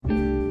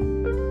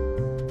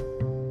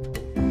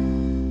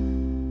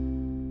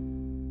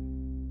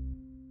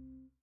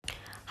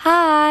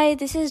Hi,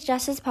 this is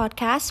Jess's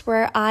podcast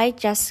where I,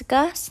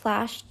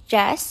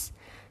 Jessica/Jess,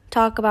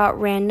 talk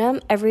about random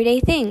everyday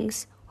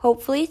things.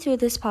 Hopefully, through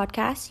this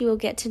podcast, you will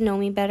get to know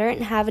me better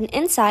and have an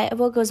insight of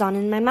what goes on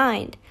in my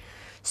mind.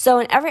 So,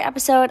 in every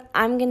episode,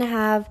 I'm going to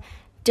have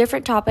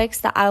different topics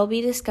that I will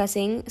be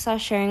discussing /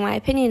 sharing my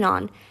opinion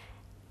on.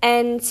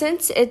 And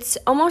since it's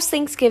almost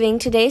Thanksgiving,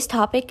 today's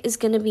topic is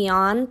going to be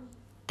on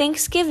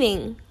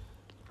Thanksgiving.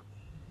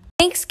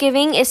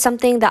 Thanksgiving is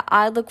something that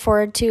I look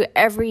forward to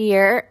every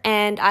year,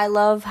 and I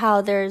love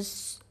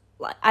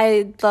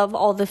I love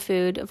all the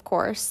food, of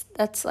course.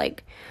 That's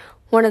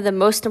one of the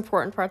most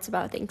important parts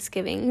about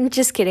Thanksgiving.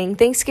 Just kidding.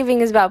 Thanksgiving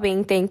is about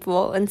being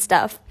thankful and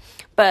stuff,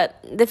 but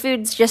the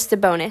food's just a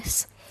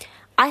bonus.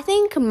 I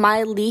think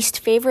my least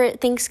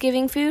favorite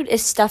Thanksgiving food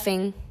is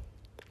stuffing.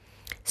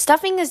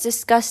 Stuffing is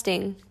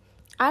disgusting.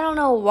 I don't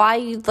know why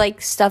you like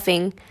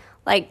stuffing.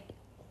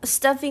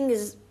 Stuffing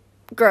is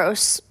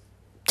gross.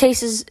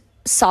 Tastes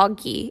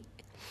soggy.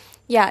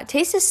 Yeah, it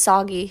tastes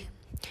soggy.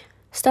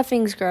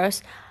 Stuffing's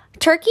gross.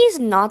 Turkey's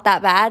not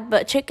that bad,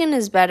 but chicken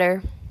is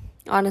better,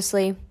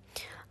 honestly.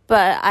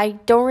 But I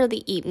don't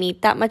really eat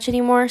meat that much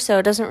anymore, so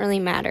it doesn't really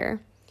matter.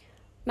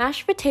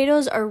 Mashed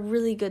potatoes are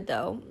really good,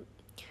 though.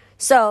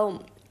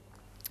 So,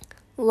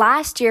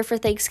 last year for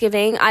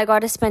Thanksgiving, I got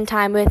to spend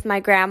time with my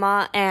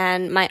grandma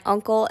and my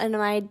uncle and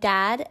my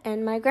dad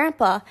and my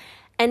grandpa.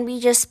 And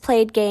we just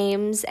played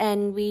games,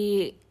 and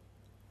we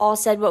all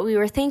said what we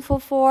were thankful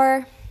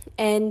for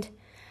and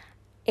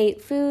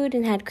ate food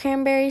and had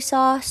cranberry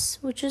sauce,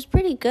 which was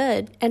pretty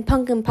good, and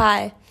pumpkin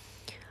pie.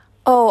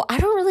 Oh, I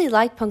don't really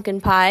like pumpkin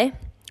pie,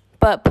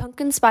 but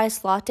pumpkin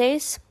spice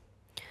lattes,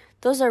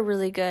 those are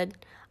really good.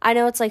 I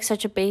know it's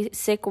such a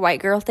basic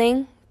white girl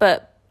thing,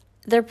 but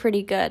they're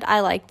pretty good. I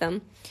like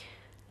them.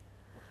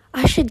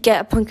 I should get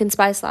a pumpkin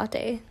spice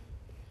latte.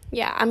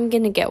 Yeah, I'm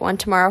going to get one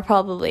tomorrow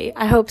probably.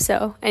 I hope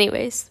so.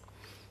 Anyways.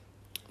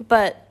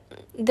 But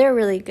they're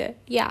really good.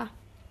 Yeah.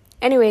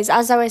 Anyways,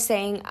 as I was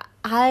saying,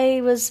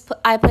 I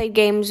played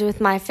games with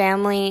my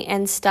family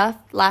and stuff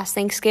last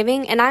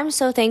Thanksgiving, and I'm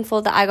so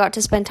thankful that I got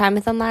to spend time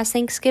with them last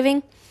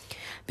Thanksgiving,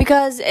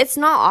 because it's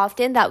not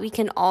often that we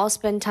can all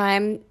spend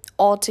time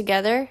all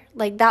together.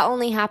 That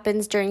only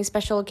happens during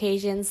special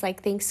occasions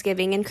like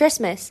Thanksgiving and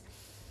Christmas.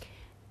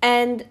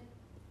 And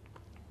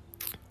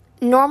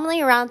normally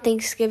around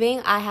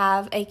Thanksgiving, I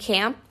have a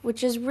camp,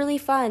 which is really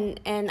fun,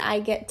 and I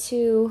get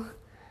to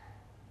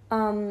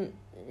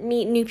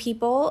meet new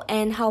people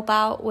and help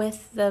out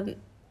with the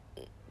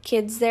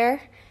kids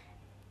there,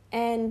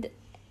 and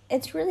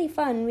it's really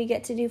fun. We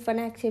get to do fun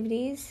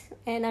activities,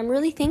 and I'm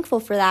really thankful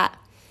for that.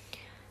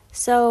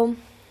 So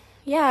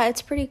yeah,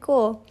 it's pretty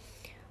cool.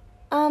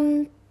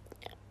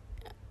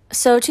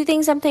 So 2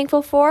 things I'm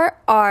thankful for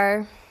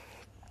are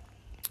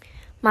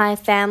my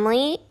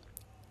family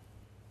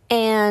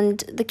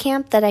and the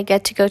camp that I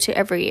get to go to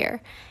every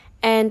year.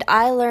 And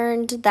I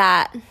learned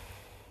that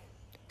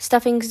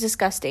stuffing's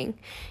disgusting.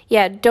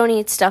 Yeah, don't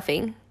eat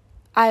stuffing.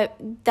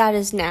 That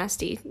is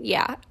nasty.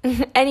 Yeah.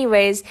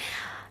 Anyways,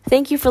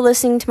 thank you for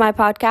listening to my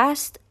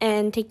podcast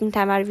and taking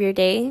time out of your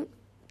day.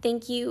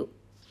 Thank you.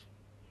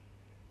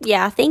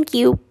 Yeah, thank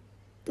you.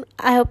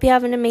 I hope you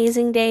have an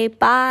amazing day.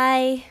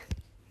 Bye.